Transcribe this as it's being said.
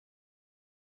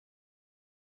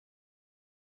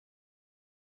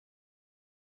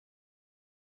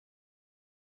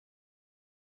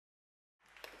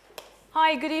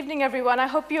Hi, good evening, everyone. I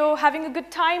hope you're having a good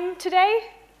time today.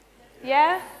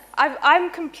 Yeah? I'm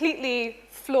completely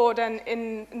floored and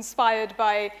inspired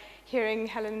by hearing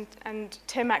Helen and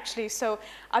Tim, actually, so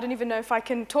I don't even know if I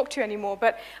can talk to you anymore,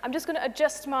 but I'm just going to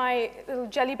adjust my little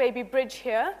jelly baby bridge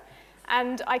here,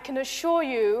 and I can assure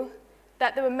you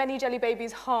that there were many jelly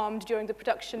babies harmed during the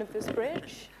production of this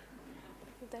bridge.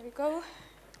 There we go.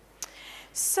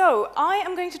 So I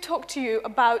am going to talk to you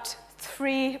about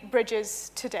 3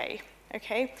 bridges today.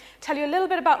 Okay, tell you a little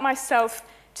bit about myself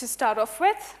to start off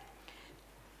with.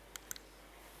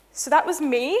 So that was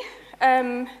me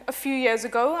a few years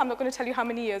ago. I'm not going to tell you how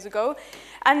many years ago.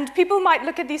 And people might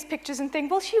look at these pictures and think,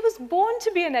 well, she was born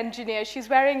to be an engineer. She's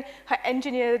wearing her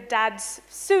engineer dad's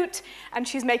suit, and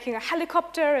she's making a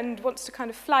helicopter and wants to kind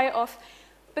of fly it off.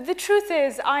 But the truth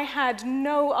is, I had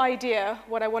no idea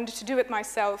what I wanted to do with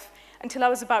myself until I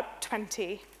was about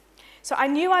 20. So I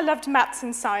knew I loved maths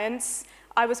and science.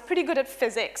 I was pretty good at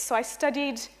physics, so I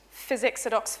studied physics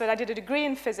at Oxford. I did a degree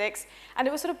in physics, and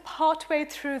it was sort of partway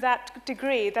through that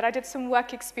degree that I did some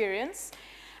work experience.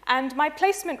 And my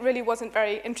placement really wasn't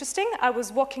very interesting. I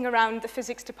was walking around the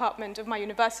physics department of my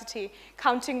university,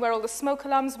 counting where all the smoke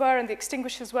alarms were and the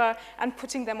extinguishers were, and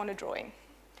putting them on a drawing.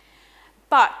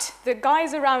 But the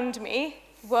guys around me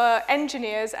were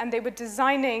engineers, and they were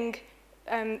designing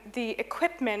the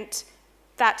equipment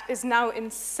that is now in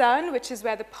CERN, which is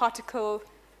where the particle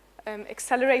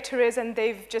accelerator is, and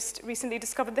they've just recently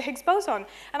discovered the Higgs boson.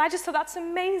 And I just thought, that's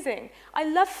amazing. I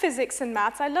love physics and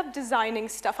maths. I love designing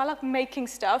stuff. I love making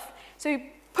stuff. So you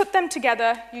put them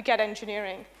together, you get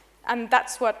engineering. And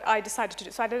that's what I decided to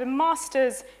do. So I did a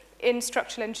master's in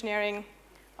structural engineering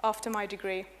after my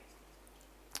degree.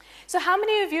 So how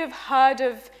many of you have heard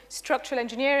of structural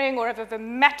engineering, or have ever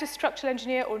met a structural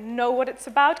engineer, or know what it's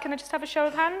about? Can I just have a show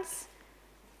of hands?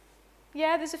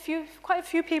 Yeah, there's quite a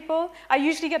few people. I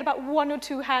usually get about 1 or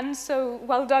 2 hands, so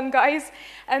well done, guys.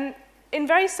 And in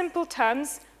very simple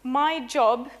terms, my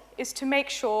job is to make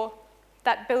sure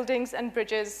that buildings and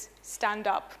bridges stand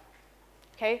up.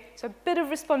 Okay, so a bit of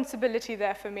responsibility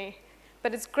there for me,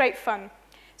 but it's great fun.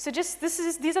 So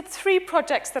these are 3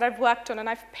 projects that I've worked on, and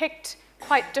I've picked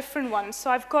quite different ones.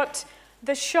 So I've got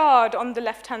the Shard on the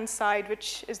left-hand side,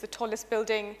 which is the tallest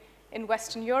building in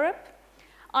Western Europe.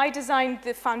 I designed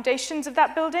the foundations of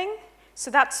that building,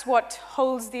 so that's what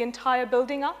holds the entire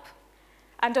building up.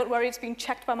 And don't worry, it's being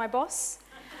checked by my boss.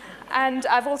 And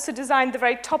I've also designed the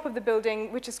very top of the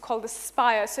building, which is called the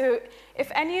spire. So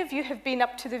if any of you have been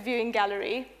up to the viewing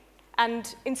gallery,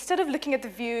 and instead of looking at the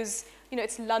views, you know,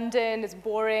 it's London, it's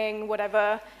boring,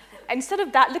 whatever, instead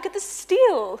of that, look at the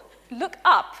steel. Look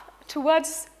up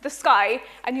towards the sky,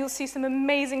 and you'll see some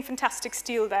amazing, fantastic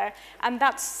steel there. And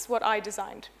that's what I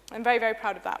designed. I'm very, very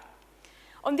proud of that.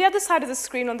 On the other side of the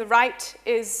screen, on the right,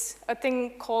 is a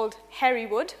thing called Hairy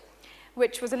Wood,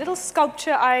 which was a little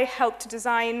sculpture I helped to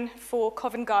design for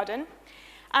Covent Garden.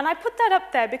 And I put that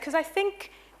up there because I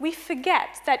think we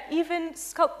forget that even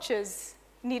sculptures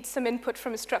need some input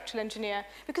from a structural engineer,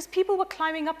 because people were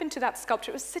climbing up into that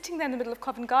sculpture. It was sitting there in the middle of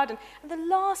Covent Garden, and the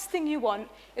last thing you want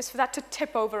is for that to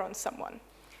tip over on someone.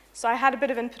 So I had a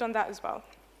bit of input on that as well.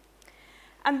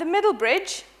 And the middle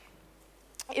bridge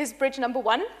is bridge number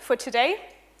 1 for today.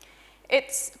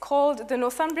 It's called the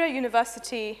Northumbria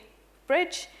University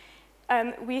Bridge.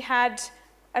 We had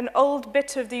an old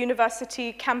bit of the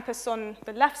university campus on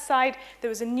the left side. There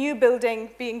was a new building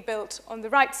being built on the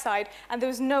right side, and there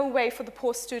was no way for the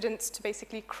poor students to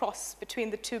basically cross between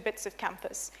the 2 bits of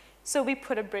campus. So we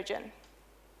put a bridge in.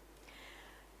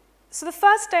 So the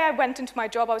first day I went into my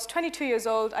job, I was 22 years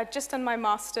old, I'd just done my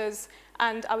master's,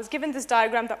 and I was given this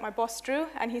diagram that my boss drew,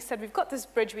 and he said, we've got this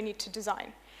bridge we need to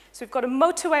design. So we've got a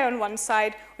motorway on one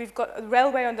side, we've got a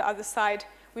railway on the other side,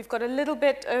 we've got a little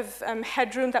bit of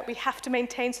headroom that we have to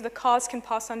maintain so the cars can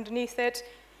pass underneath it.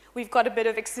 We've got a bit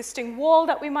of existing wall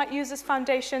that we might use as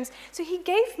foundations. So he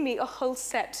gave me a whole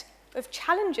set of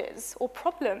challenges or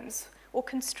problems or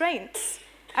constraints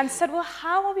and said, well,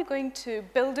 how are we going to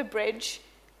build a bridge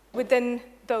within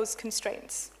those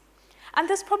constraints? And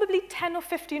there's probably 10 or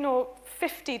 15 or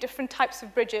 50 different types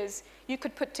of bridges you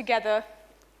could put together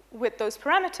with those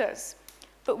parameters.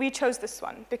 But we chose this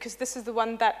one because this is the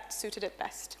one that suited it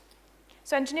best.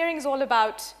 So engineering is all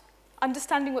about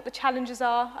understanding what the challenges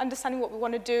are, understanding what we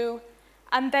want to do,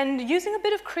 and then using a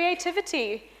bit of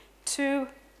creativity to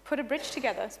put a bridge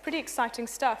together. It's pretty exciting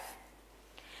stuff.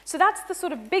 So that's the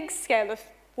sort of big scale of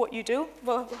what you do.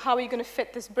 Well, how are you going to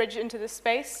fit this bridge into this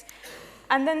space?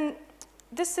 And then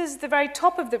this is the very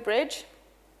top of the bridge,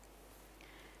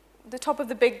 the top of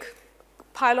the big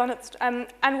pylon.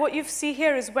 And what you see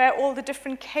here is where all the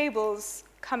different cables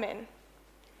come in.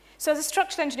 So as a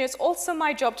structural engineer, it's also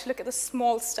my job to look at the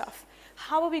small stuff.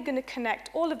 How are we going to connect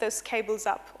all of those cables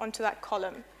up onto that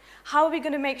column? How are we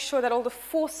going to make sure that all the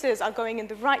forces are going in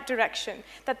the right direction,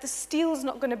 that the steel's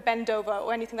not going to bend over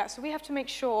or anything like that? So we have to make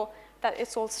sure that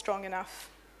it's all strong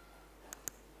enough.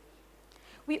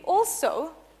 We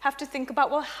also have to think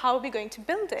about, well, how are we going to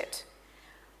build it?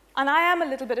 And I am a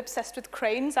little bit obsessed with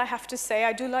cranes, I have to say.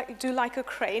 I do like a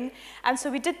crane. And so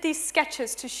we did these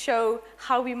sketches to show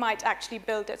how we might actually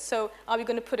build it. So are we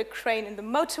going to put a crane in the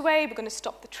motorway? We're going to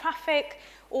stop the traffic?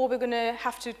 Or we're going to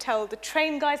have to tell the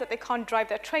train guys that they can't drive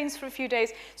their trains for a few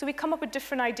days. So we come up with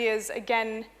different ideas,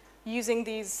 again, using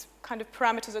these kind of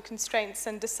parameters or constraints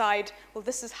and decide, well,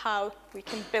 this is how we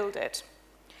can build it.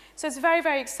 So it's very,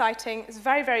 very exciting. It's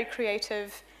very, very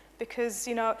creative. Because,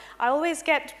 you know, I always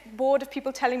get bored of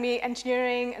people telling me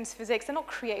engineering and physics, they're not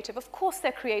creative. Of course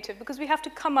they're creative, because we have to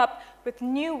come up with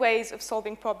new ways of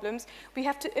solving problems. We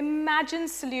have to imagine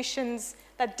solutions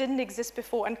that didn't exist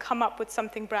before and come up with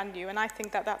something brand new, and I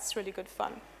think that that's really good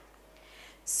fun.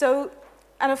 So,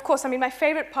 and of course, I mean, my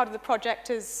favorite part of the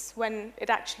project is when it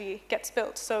actually gets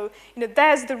built. So, you know,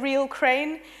 there's the real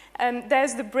crane, and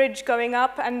there's the bridge going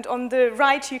up, and on the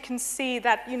right you can see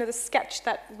that, you know, the sketch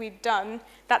that we've done,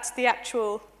 that's the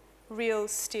actual real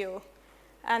steel.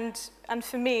 And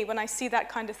for me, when I see that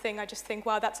kind of thing, I just think,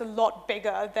 wow, that's a lot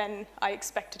bigger than I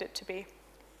expected it to be.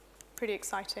 Pretty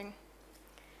exciting.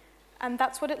 And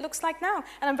that's what it looks like now.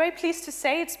 And I'm very pleased to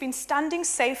say it's been standing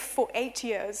safe for 8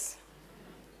 years.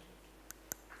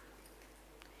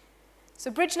 So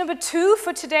bridge number 2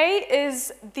 for today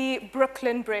is the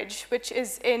Brooklyn Bridge, which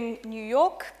is in New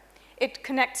York. It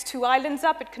connects 2 islands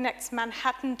up. It connects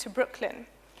Manhattan to Brooklyn.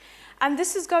 And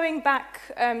this is going back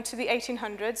to the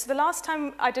 1800s. The last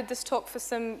time I did this talk for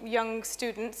some young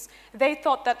students, they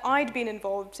thought that I'd been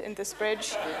involved in this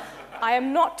bridge. I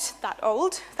am not that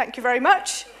old, thank you very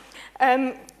much.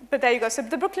 But there you go. So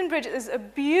the Brooklyn Bridge is a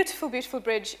beautiful, beautiful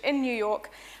bridge in New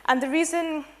York. And the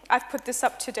reason I've put this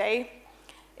up today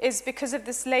is because of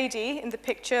this lady in the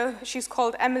picture. She's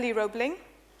called Emily Roebling.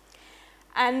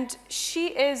 And she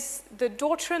is the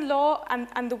daughter-in-law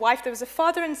and the wife. There was a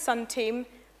father and son team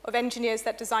of engineers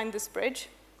that designed this bridge.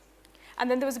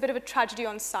 And then there was a bit of a tragedy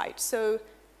on site. So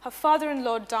her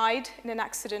father-in-law died in an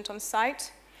accident on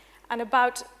site. And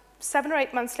about 7 or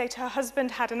 8 months later, her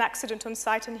husband had an accident on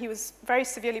site, and he was very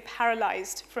severely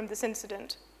paralyzed from this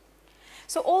incident.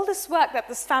 So all this work that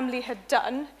this family had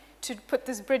done to put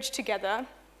this bridge together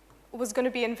was going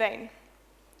to be in vain.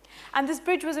 And this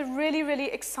bridge was a really, really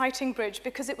exciting bridge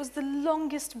because it was the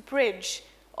longest bridge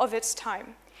of its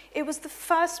time. It was the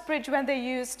first bridge when they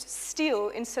used steel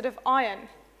instead of iron.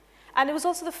 And it was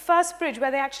also the first bridge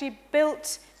where they actually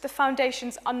built the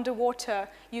foundations underwater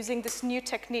using this new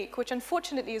technique, which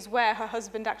unfortunately is where her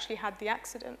husband actually had the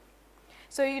accident.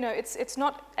 So, you know, it's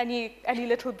not any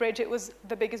little bridge. It was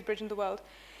the biggest bridge in the world.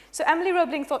 So Emily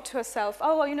Roebling thought to herself,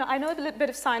 oh, well, you know, I know a little bit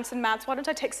of science and maths. Why don't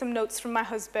I take some notes from my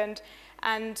husband,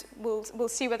 and we'll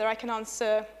see whether I can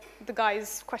answer the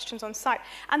guy's questions on site.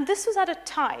 And this was at a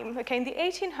time, okay, in the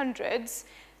 1800s,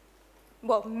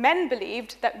 well, men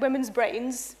believed that women's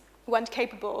brains weren't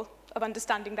capable of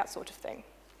understanding that sort of thing.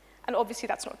 And obviously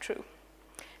that's not true.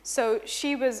 So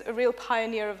she was a real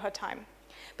pioneer of her time.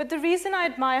 But the reason I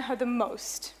admire her the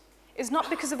most is not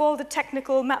because of all the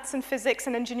technical maths and physics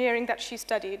and engineering that she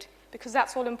studied, because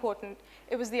that's all important.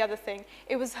 It was the other thing.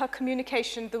 It was her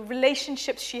communication, the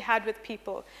relationships she had with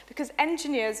people. Because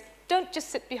engineers don't just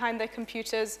sit behind their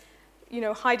computers, you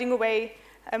know, hiding away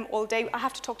all day. I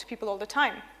have to talk to people all the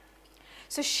time.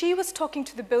 So she was talking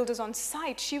to the builders on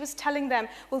site. She was telling them,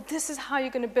 well, this is how you're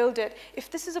going to build it.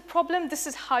 If this is a problem, this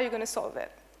is how you're going to solve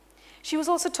it. She was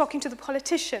also talking to the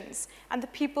politicians and the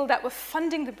people that were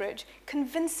funding the bridge,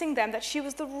 convincing them that she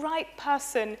was the right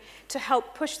person to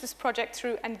help push this project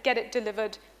through and get it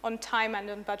delivered on time and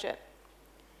on budget.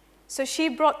 So she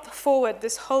brought forward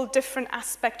this whole different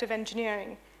aspect of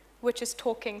engineering, which is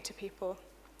talking to people.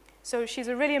 So she's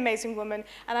a really amazing woman,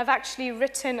 and I've actually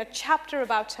written a chapter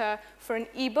about her for an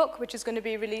ebook, which is going to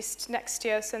be released next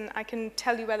year, so I can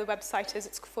tell you where the website is.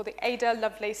 It's for the Ada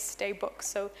Lovelace Day book.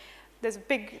 So there's a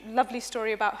big, lovely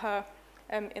story about her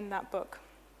in that book.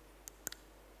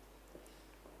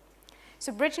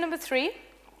 So bridge number 3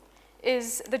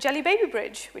 is the Jelly Baby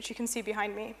Bridge, which you can see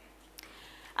behind me.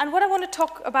 And what I want to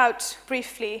talk about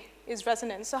briefly is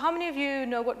resonance. So how many of you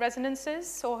know what resonance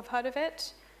is or have heard of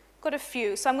it? Got a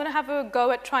few. So I'm going to have a go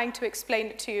at trying to explain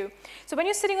it to you. So when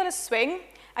you're sitting on a swing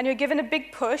and you're given a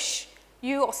big push,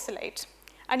 you oscillate.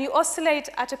 And you oscillate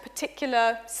at a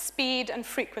particular speed and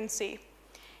frequency.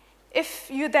 If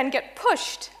you then get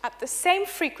pushed at the same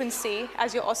frequency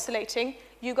as you're oscillating,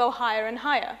 you go higher and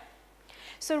higher.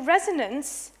 So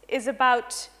resonance is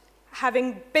about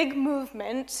having big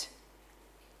movement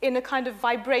in a kind of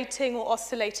vibrating or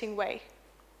oscillating way.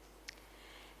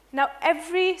 Now,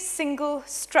 every single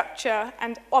structure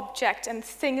and object and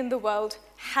thing in the world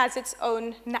has its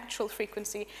own natural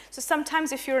frequency. So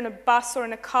sometimes if you're in a bus or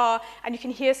in a car and you can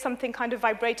hear something kind of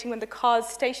vibrating when the car's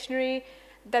stationary,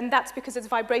 then that's because it's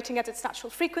vibrating at its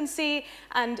natural frequency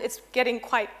and it's getting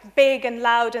quite big and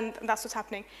loud, and that's what's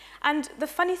happening. And the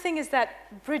funny thing is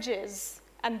that bridges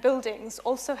and buildings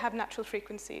also have natural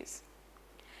frequencies.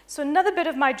 So another bit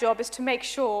of my job is to make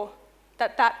sure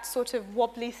that that sort of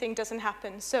wobbly thing doesn't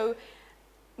happen. So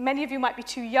many of you might be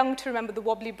too young to remember the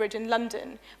wobbly bridge in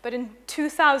London, but in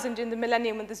 2000, in the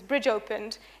millennium, when this bridge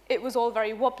opened, it was all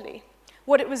very wobbly.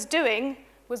 What it was doing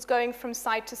was going from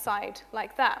side to side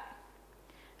like that.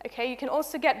 Okay, you can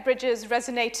also get bridges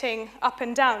resonating up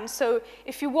and down. So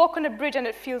if you walk on a bridge and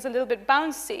it feels a little bit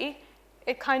bouncy,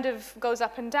 it kind of goes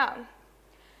up and down.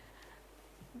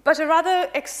 But a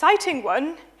rather exciting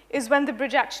one is when the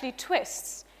bridge actually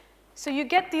twists. So you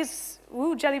get these,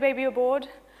 ooh, jelly baby aboard.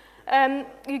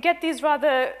 You get these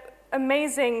rather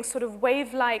amazing sort of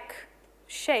wave-like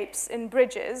shapes in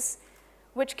bridges,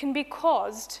 which can be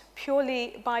caused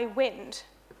purely by wind.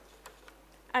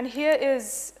 And here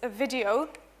is a video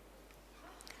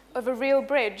of a real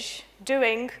bridge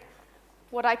doing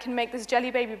what I can make this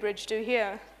jelly baby bridge do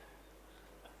here.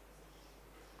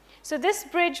 So this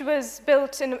bridge was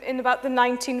built in about the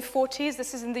 1940s.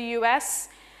 This is in the US.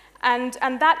 And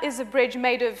that is a bridge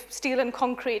made of steel and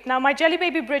concrete. Now, my jelly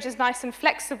baby bridge is nice and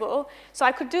flexible, so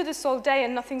I could do this all day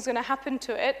and nothing's going to happen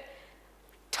to it.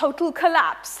 Total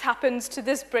collapse happens to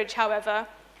this bridge, however.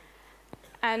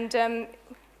 And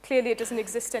clearly, it doesn't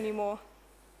exist anymore.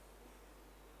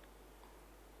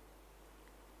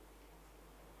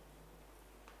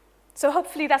 So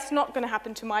hopefully, that's not going to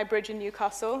happen to my bridge in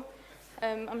Newcastle.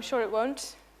 I'm sure it won't.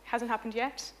 It hasn't happened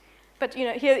yet. But you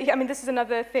know, here, I mean, this is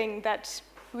another thing that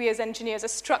we as engineers,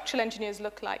 as structural engineers,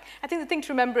 look like. I think the thing to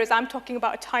remember is I'm talking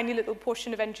about a tiny little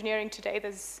portion of engineering today.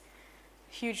 There's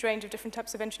a huge range of different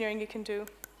types of engineering you can do.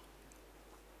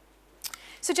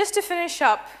 So just to finish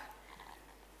up,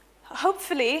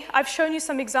 hopefully I've shown you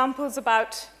some examples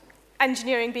about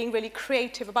engineering being really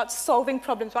creative, about solving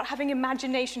problems, about having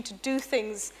imagination to do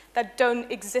things that don't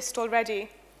exist already.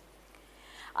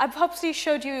 I've hopefully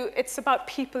showed you it's about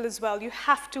people as well. You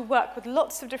have to work with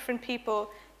lots of different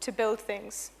people to build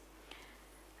things.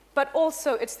 But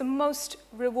also, it's the most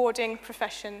rewarding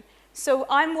profession. So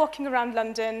I'm walking around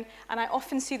London, and I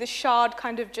often see the Shard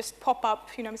kind of just pop up.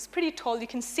 You know, it's pretty tall. You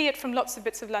can see it from lots of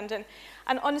bits of London.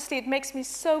 And honestly, it makes me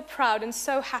so proud and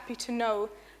so happy to know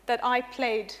that I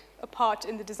played a part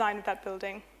in the design of that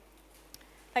building.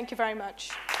 Thank you very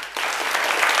much.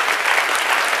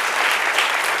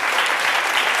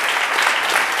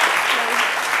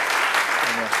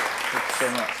 Thank you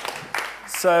so much.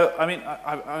 So, I mean,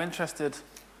 I'm interested,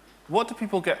 what do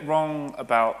people get wrong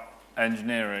about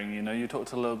engineering? You know, you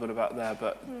talked a little bit about there,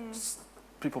 but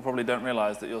people probably don't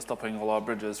realize that you're stopping all our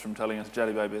bridges from turning into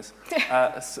jelly babies.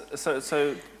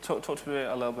 So talk to me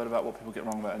a little bit about what people get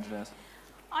wrong about engineers.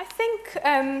 I think,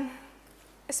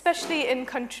 especially in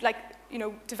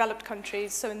developed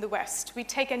countries, so in the West, we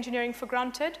take engineering for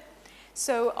granted.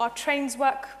 So our trains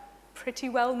work pretty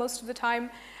well most of the time.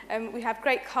 We have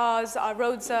great cars, our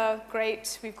roads are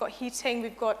great, we've got heating,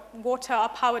 we've got water, our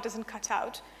power doesn't cut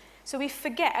out. So we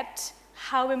forget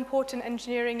how important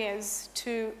engineering is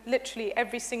to literally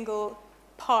every single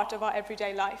part of our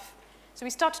everyday life. So we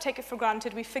start to take it for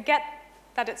granted, we forget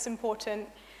that it's important,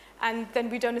 and then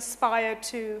we don't aspire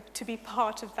to be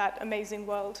part of that amazing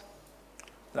world.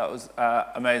 That was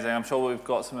amazing. I'm sure we've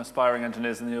got some aspiring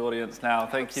engineers in the audience now.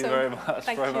 Thank you very much,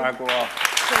 Roma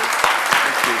Agrawal.